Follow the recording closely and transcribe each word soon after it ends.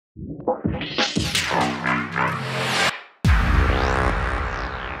Are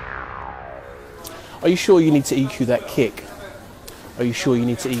you sure you need to EQ that kick? Are you sure you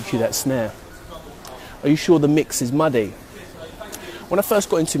need to EQ that snare? Are you sure the mix is muddy? When I first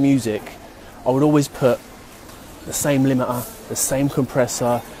got into music, I would always put the same limiter, the same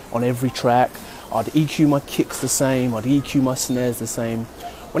compressor on every track. I'd EQ my kicks the same, I'd EQ my snares the same.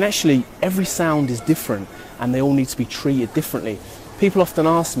 When actually every sound is different and they all need to be treated differently. People often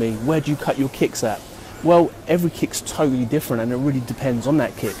ask me, where do you cut your kicks at? Well, every kick's totally different and it really depends on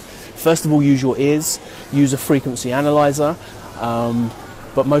that kick. First of all, use your ears, use a frequency analyzer,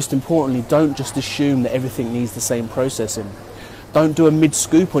 but most importantly, don't just assume that everything needs the same processing. Don't do a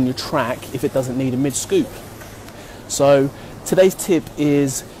mid-scoop on your track if it doesn't need a mid-scoop. So today's tip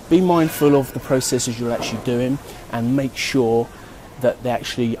is be mindful of the processes you're actually doing and make sure that they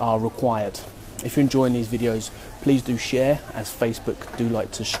actually are required. If you're enjoying these videos, please do share, as Facebook do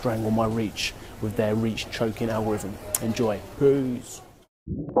like to strangle my reach with their reach choking algorithm. Enjoy. Peace.